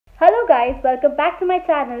Hello guys, welcome back to my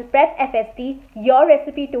channel Prep FST, your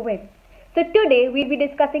recipe to win. So today we'll be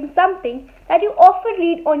discussing something that you often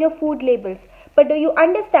read on your food labels, but do you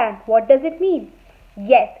understand what does it mean?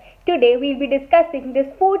 Yes, today we'll be discussing this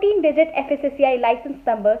 14-digit Fssai license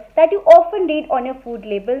number that you often read on your food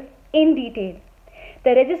labels in detail.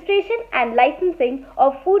 The registration and licensing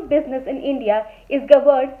of food business in India is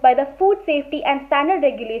governed by the Food Safety and Standard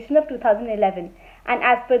Regulation of 2011, and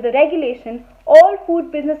as per the regulation, all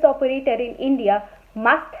food business operator in India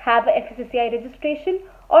must have a Fssai registration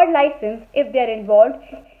or license if they are involved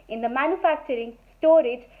in the manufacturing,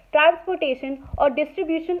 storage, transportation or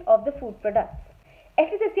distribution of the food products.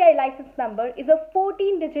 Fssai license number is a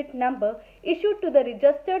 14-digit number issued to the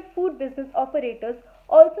registered food business operators,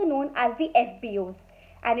 also known as the FBOs,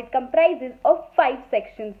 and it comprises of 5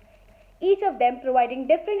 sections, each of them providing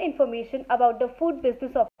different information about the food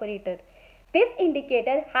business operator. This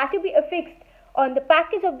indicator has to be affixed on the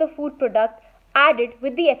package of the food product added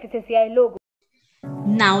with the Fssai logo.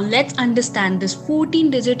 Now let's understand this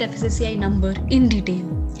 14-digit Fssai number in detail.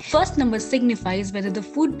 First number signifies whether the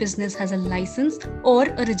food business has a license or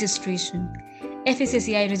a registration.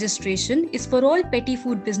 Fssai registration is for all petty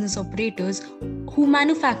food business operators who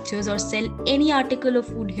manufactures or sell any article of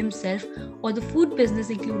food himself or the food business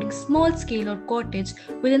including small scale or cottage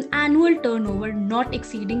with an annual turnover not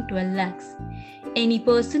exceeding 12 lakhs. Any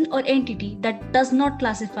person or entity that does not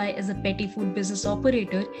classify as a petty food business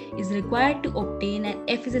operator is required to obtain an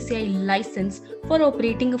Fssai license for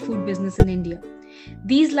operating a food business in India.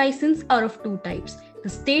 These licenses are of 2 types, the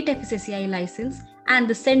state Fssai license and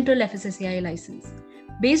the central Fssai license.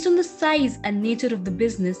 Based on the size and nature of the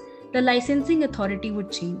business, the licensing authority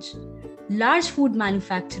would change. Large food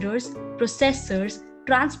manufacturers, processors,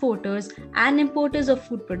 transporters and importers of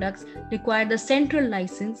food products require the central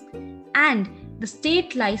license, and the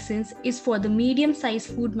state license is for the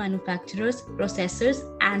medium-sized food manufacturers, processors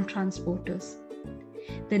and transporters.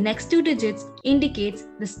 The next 2 digits indicates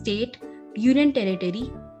the state, union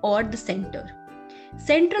territory or the center.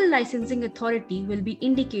 Central licensing authority will be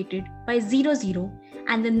indicated by 00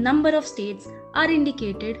 and the number of states are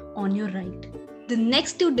indicated on your right. The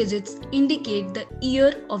next 2 digits indicate the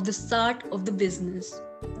year of the start of the business.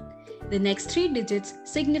 The next 3 digits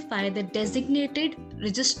signify the designated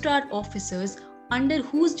registrar officers under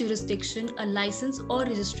whose jurisdiction a license or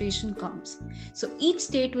registration comes. So each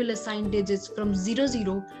state will assign digits from 00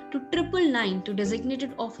 to 999 to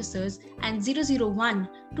designated officers and 001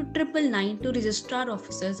 to 999 to registrar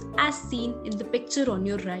officers as seen in the picture on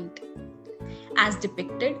your right. As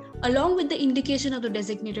depicted, along with the indication of the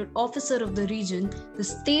designated officer of the region, the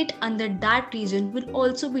state under that region will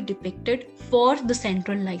also be depicted for the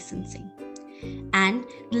central licensing. And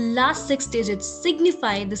the last 6 digits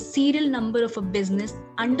signify the serial number of a business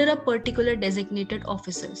under a particular designated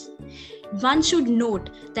officers. One should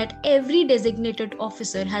note that every designated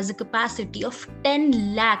officer has a capacity of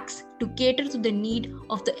 10 lakhs to cater to the need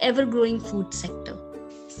of the ever-growing food sector.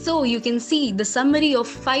 So you can see the summary of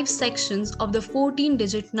 5 sections of the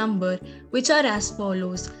 14-digit number, which are as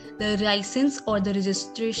follows: the license or the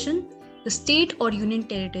registration, the state or union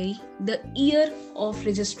territory, the year of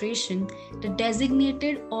registration, the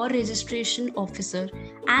designated or registration officer,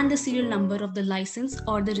 and the serial number of the license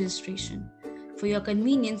or the registration. For your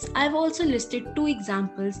convenience, I have also listed 2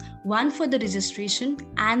 examples, one for the registration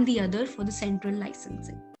and the other for the central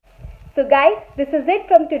licensing. So guys, this is it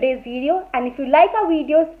from today's video, and if you like our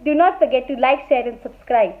videos, do not forget to like, share and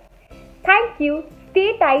subscribe. Thank you,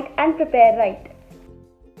 stay tight and prepare right.